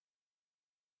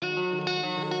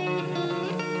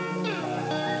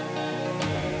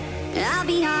I'll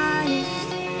be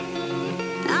honest,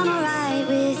 I'm alright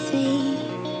with me.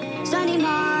 Sunday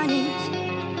mornings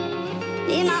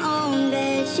in my own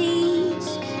bed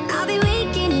sheets. I'll be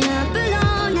waking up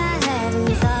alone. I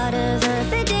haven't thought of her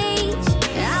for days.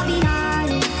 I'll be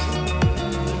honest,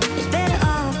 it's better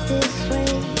off this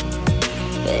way.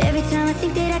 But every time I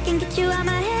think that I can get you out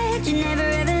my head, you never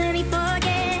ever let me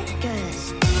forget.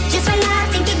 'Cause just when I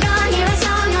think you're gone, hear a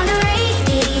song on the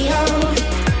radio.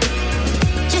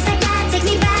 Just like that takes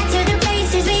me back to the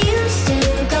places we used to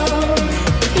go.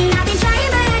 And I've been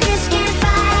trying but I just can't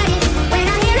fight it. When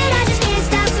I hear it I just can't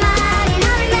stop smiling.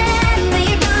 I remember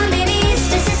you're gone, baby, it's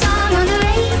just a song on the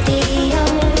radio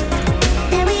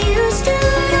that we used to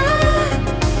know.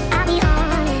 I'll be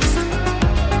honest,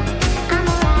 I'm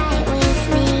alright with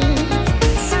me.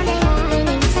 Sunday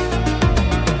mornings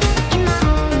in my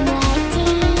own white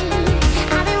tee.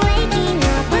 I've been waking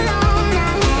up alone.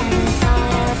 I haven't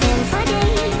thought of him for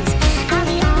days. I'll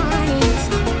be honest,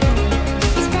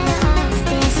 it's better off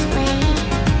this way.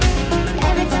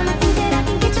 Every time I think that I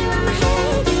can get you out my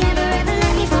head, you never ever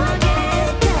let me forget.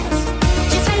 'Cause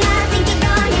just when I think you're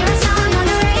gone, hear a song on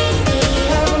the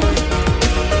radio.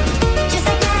 Just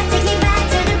like that takes me back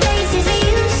to the places we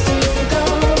used to go.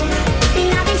 And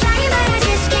I've been trying but I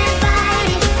just can't fight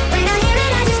it. When I hear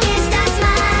it I just can't stop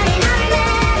smiling. I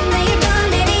remember you're gone,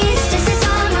 baby, it's just a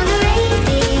song on the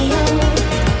radio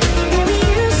that we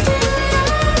used to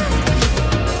know.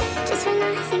 Just when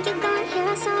I think you're gone, hear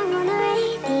a song on the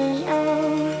radio.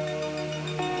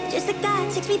 Just like that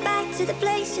takes me back to the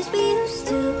places we used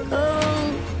to go.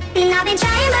 And I've been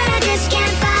trying but I just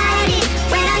can't fight it.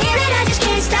 When I hear it I just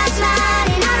can't stop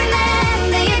smiling. I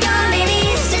remember you're gone, baby,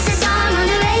 it's just a song on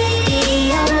the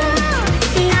radio.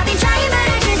 And I've been trying but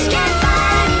I just can't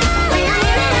fight it. When I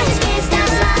hear it I just can't stop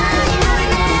smiling. I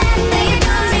remember you're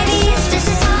gone, baby, it's just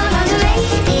a song on the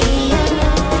radio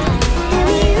that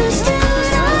we used to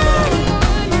know.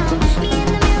 Me and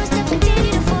the mirror still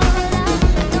continue to fall out.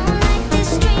 Don't like this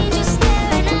stranger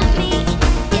staring at me.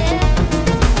 Yeah.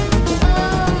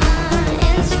 Oh, my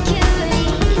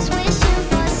insecurities, wishing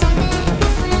for something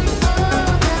different. Oh,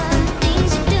 the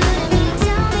things you do to me,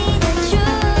 tell me the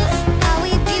truth. Are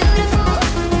we beautiful?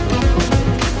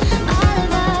 All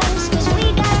of us, 'cause we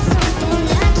got something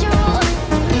natural.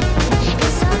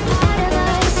 It's a part of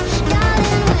us,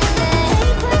 darling. When they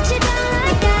put you down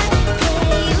like that,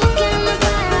 yeah, you can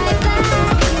reply right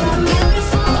back. You are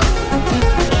beautiful.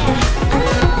 Yeah, I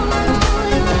know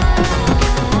you are.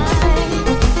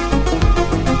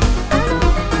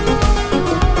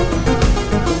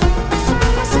 I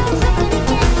find myself looking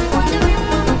again, wondering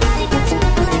why my body got to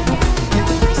look like that. No,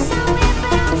 I sound weird,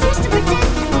 but I'm forced to pretend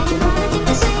that you wanna think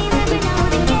the same every now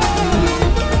and again.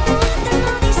 You're more than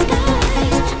all these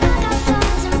skies. I got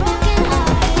flaws and broken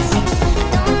hearts.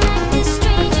 I don't like this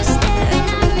stranger staring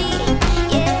at me.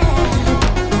 Yeah.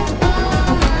 Oh,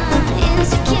 my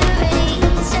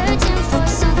insecurities, searching for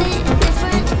something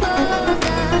different. Oh,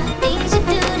 the things you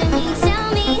do to me, tell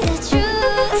me the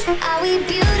truth. Are we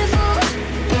beautiful?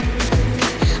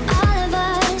 All of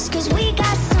us, 'cause we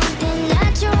got something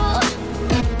natural.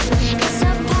 It's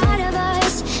a part of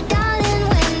us, darling.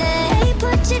 When they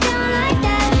put you down like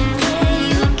that, yeah,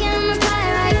 you can reply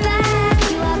right back.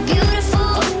 You are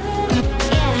beautiful.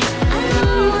 Yeah, I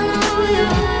know you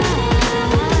are.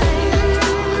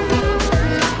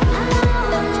 I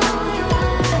know you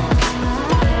are.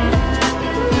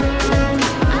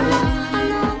 I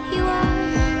know you are.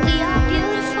 We are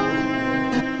beautiful.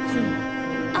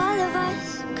 All of us,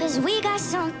 'cause we got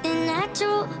something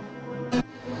natural.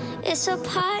 It's a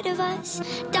part of us,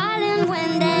 darling.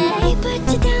 When they put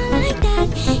you down like that,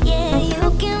 yeah, you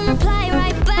can reply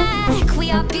right back. We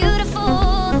are beautiful.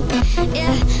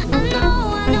 Yeah, I know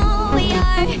we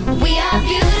are. We are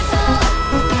beautiful.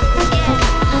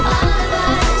 Yeah, all of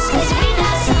us, 'cause we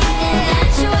got something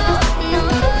natural. No,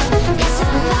 it's a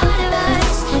part of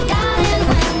us, darling.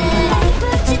 When they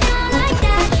put you down like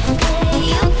that, yeah,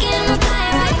 you can reply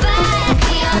right back.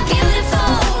 We are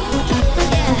beautiful.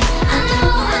 Yeah, I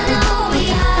know we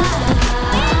are.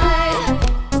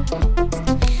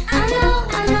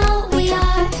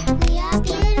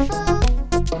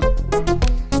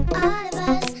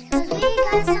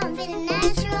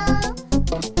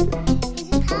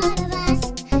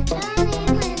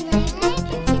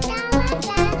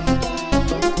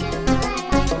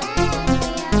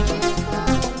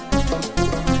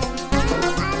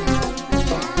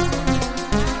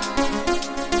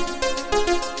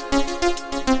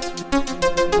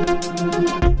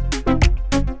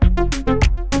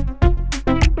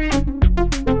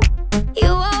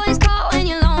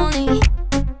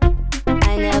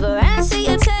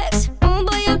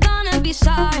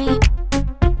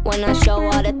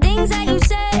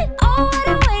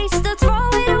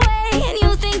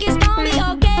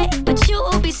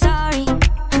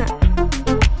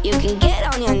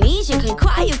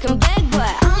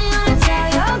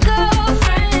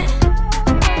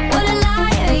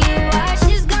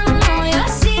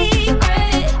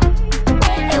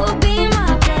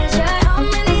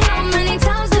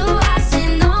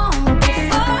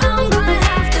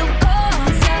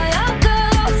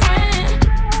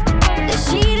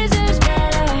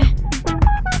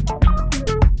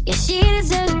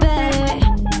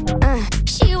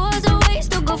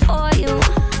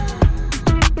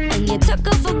 you took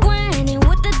her for granted.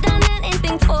 Would have done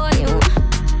anything for you.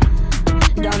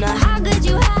 Don't know how good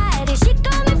you hide it. She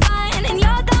got me fine and you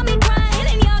got me crying,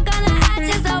 and you're gonna ask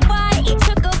yourself why he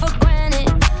took her for granted.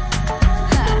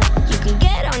 You can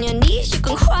get on your knees, you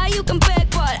can cry, you can beg,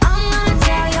 but I'm gonna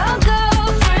tell your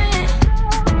girlfriend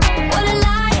what a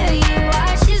liar you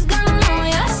are. She's gonna know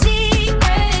your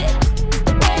secret.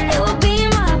 It will be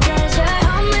my pleasure.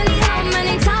 How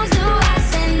many times do I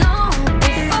say no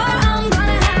before I'm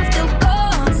gonna have to go?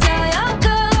 Tell your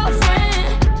girlfriend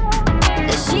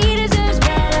that she deserves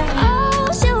better. Oh,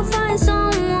 she'll find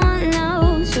someone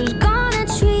else who's gonna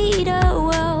treat her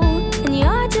well, and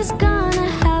you're just gonna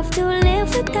have to live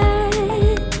with that.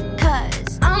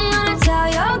 'Cause I'm gonna tell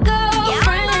your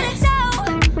girlfriend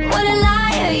what a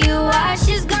liar you are.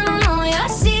 She's gonna know your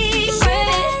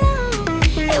secret.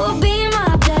 It will be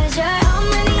my pleasure. How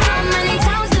many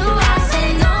times do I say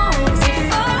no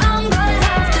before I'm gonna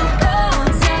have to go?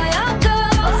 Tell your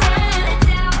girlfriend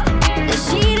that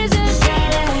she deserves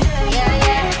better. Yeah,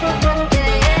 yeah,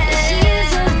 that she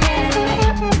deserves better.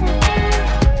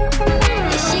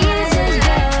 That she deserves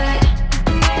better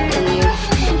than you.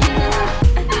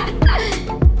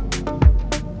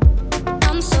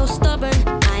 I'm so stubborn,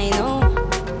 I know.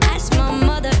 Ask my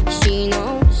mother, she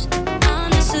knows.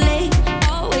 Honestly,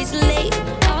 always late.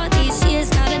 All these years,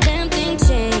 not a damn thing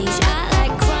changed. I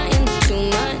like crying too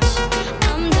much.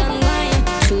 I'm done lying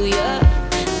to ya.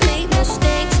 Make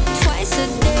mistakes twice a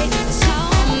day. That's how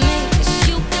I make it.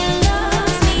 You can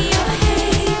love me or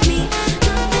hate me.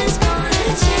 Nothing's gonna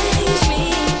change me.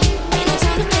 Ain't no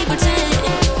time to play pretend.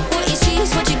 What you see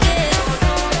is what you get.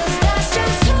 That's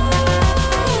just who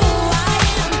I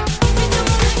am. If you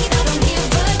don't like it, I don't give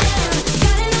a damn.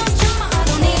 Got enough drama, I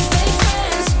don't need fake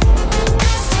friends.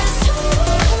 That's just who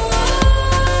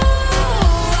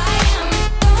I am.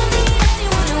 Don't need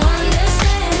anyone to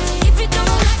understand. If you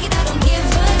don't like it, I don't give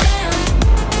a damn.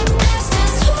 That's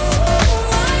just who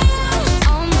I am.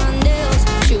 All my nails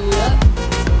chewed up,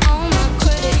 all my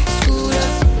credit screwed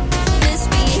up.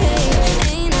 Misbehave,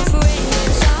 ain't afraid.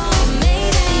 It's all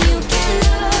made, and you can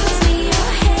love me or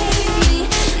hate me.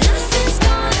 Nothing's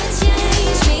gonna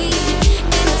change me.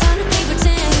 Ain't no time to play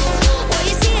pretend. What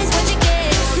you see is what you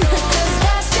get. 'Cause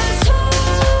that's just who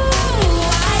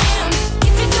I am.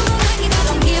 If you don't like it, I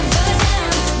don't give a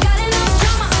damn. Got enough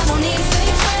drama, I don't need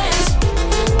fake friends.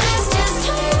 That's just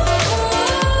who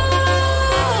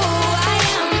I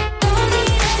am. Don't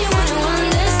need anyone to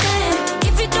understand.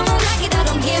 If you don't like it, I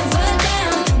don't give a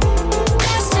damn.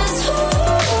 That's just who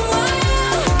I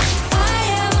am. I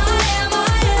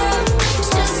am. It's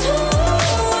just who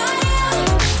I am.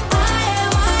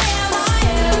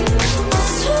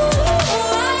 It's who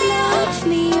I am. Love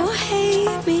me or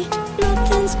hate me,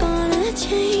 nothing's gonna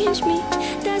change me.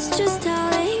 That's just how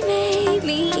they made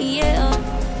me, yeah.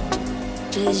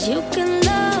 'Cause you can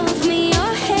love me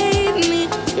or hate me,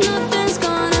 nothing's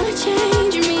gonna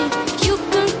change me. You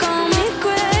can call me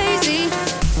crazy,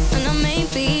 and I may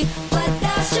be, but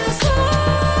that's just who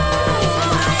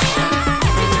I am.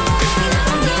 If you don't like it, I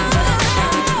don't give a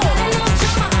damn. Got enough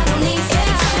drama, I don't need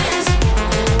fake friends.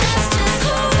 That's just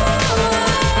who I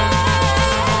am.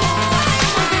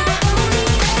 Don't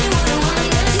need anyone to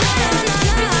understand. If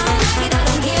you don't like it, I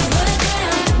don't give a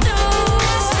damn.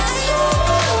 That's just who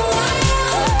I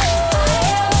am.